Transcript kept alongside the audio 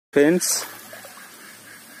Friends,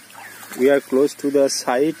 we are close to the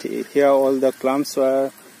site. Here all the clumps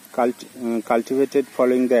were cultivated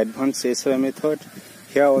following the advanced SRI method.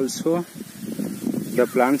 Here also the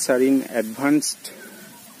plants are in advanced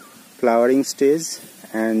flowering stage,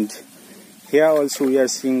 and here also we are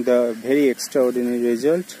seeing the very extraordinary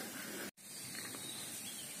result.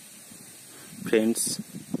 Friends,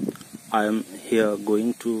 I am here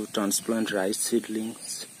going to transplant rice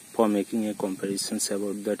seedlings for making a comparisons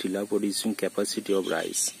about the tiller producing capacity of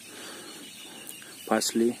rice.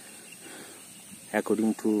 Firstly,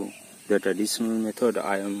 according to the traditional method,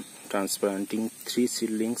 I am transplanting 3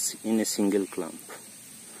 seedlings in a single clump.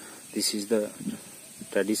 This is the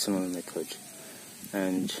traditional method.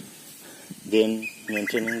 And then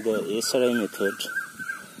maintaining the SRI method,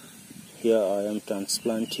 here I am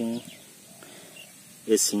transplanting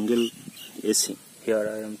a single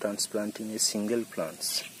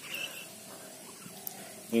plants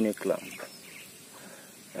in a clump.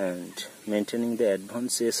 And maintaining the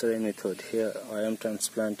advanced SRI method, here I am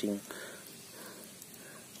transplanting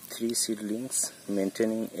 3 seedlings,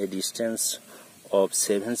 maintaining a distance of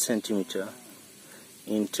 7 cm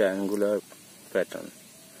in triangular pattern.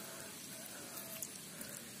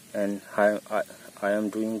 And I am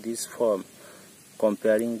doing this for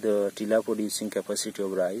comparing the tiller producing capacity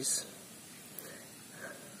of rice.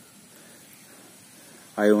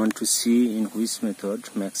 I want to see in which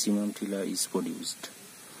method maximum tiller is produced.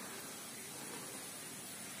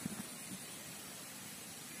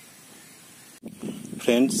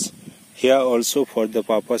 Friends, here also for the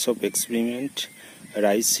purpose of experiment,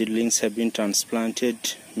 rice seedlings have been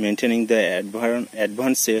transplanted maintaining the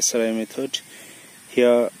advanced SRI method.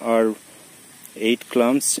 Here are 8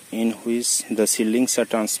 clumps in which the seedlings are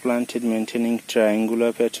transplanted maintaining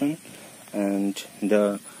triangular pattern, and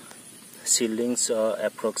the seedlings are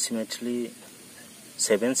approximately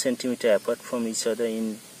 7 cm apart from each other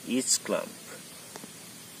in each clump.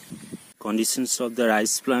 Conditions of the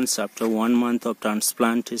rice plants after 1 month of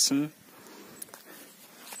transplantation.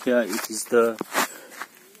 Here it is the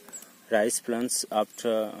rice plants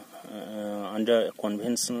after under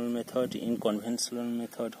conventional method. In conventional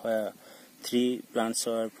method, where 3 plants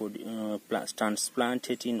are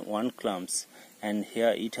transplanted in 1 clumps, and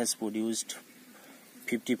here it has produced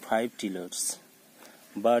 55 tillers.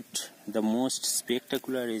 But the most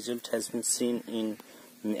spectacular result has been seen in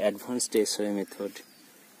advanced SRI method.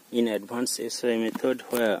 In advanced SRI method,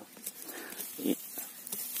 where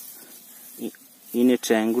in a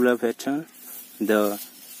triangular pattern the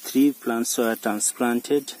 3 plants were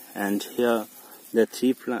transplanted, and here the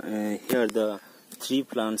 3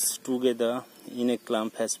 plants together in a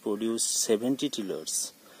clump has produced 70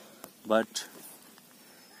 tillers. But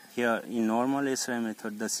here in normal SRI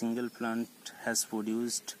method, the single plant has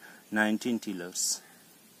produced 19 tillers.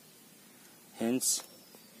 Hence,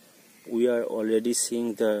 we are already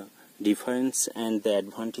seeing the difference and the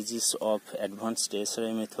advantages of advanced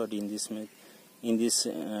SRI method in this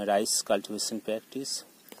rice cultivation practice.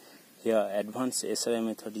 Here advanced SRI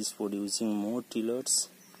method is producing more tillers.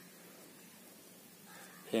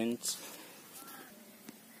 Hence,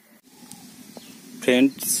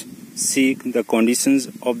 friends, see the conditions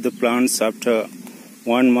of the plants after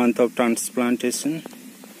 1 month of transplantation.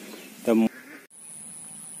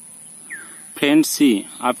 Friends, see,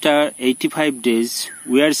 after 85 days,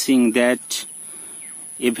 we are seeing that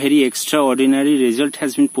a very extraordinary result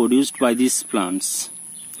has been produced by these plants.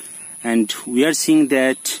 And we are seeing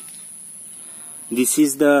that this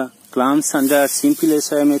is the clumps under simple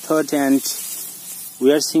SRI method, and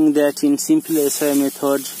we are seeing that in simple SRI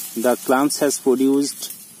method, the plants has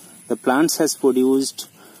produced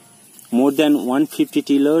more than 150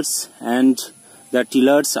 tillers, and the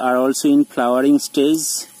tillers are also in flowering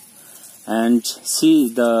stage. And see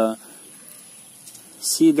the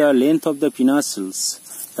length of the pinnacles.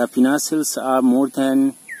 The pinnacles are more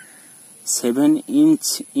than 7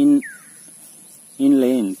 inch in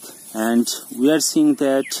length, and we are seeing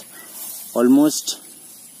that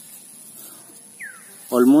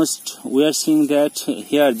we are seeing that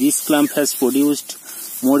here this clump has produced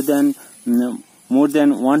more than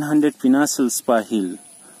 100 pinnacles per hill.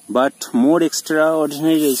 But more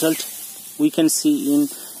extraordinary result we can see in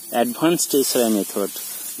advanced SRI method.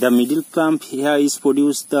 The middle clump here is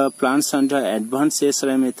produced the plants under advanced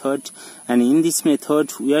SRI method, and in this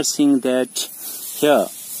method we are seeing that here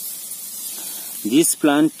this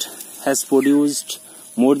plant has produced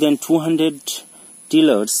more than 200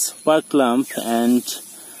 tillers per clump, and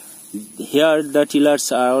here the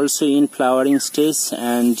tillers are also in flowering stage,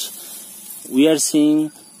 and we are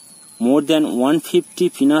seeing more than 150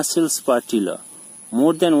 pinnacles per tiller.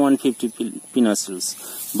 more than 150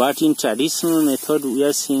 pinacles. But in traditional method, we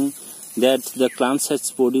are seeing that the clumps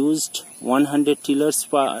has produced 100 tillers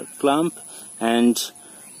per clump, and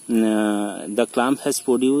the clump has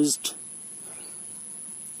produced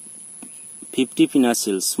 50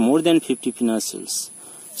 pinacles, more than 50 pinacles.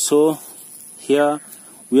 So here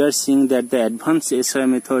we are seeing that the advanced SRI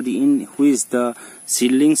method, in which the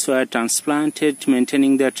seedlings were transplanted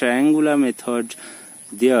maintaining the triangular method,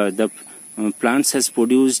 there the plants has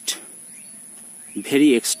produced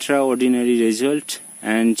very extraordinary result,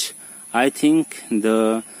 and I think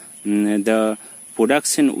the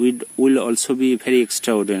production will also be very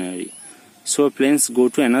extraordinary. So let's go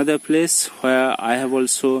to another place where I have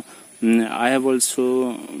also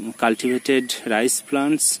cultivated rice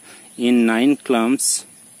plants in 9 clumps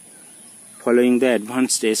following the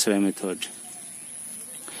advanced SRI method,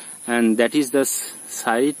 and that is the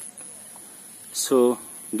site. So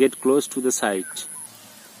get close to the site.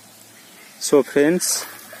 So friends,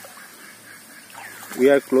 we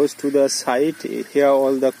are close to the site. Here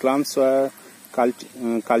all the clumps were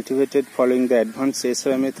cultivated following the advanced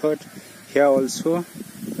SRI method. Here also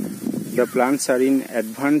the plants are in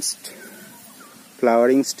advanced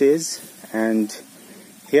flowering stage, and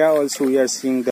here also we are seeing the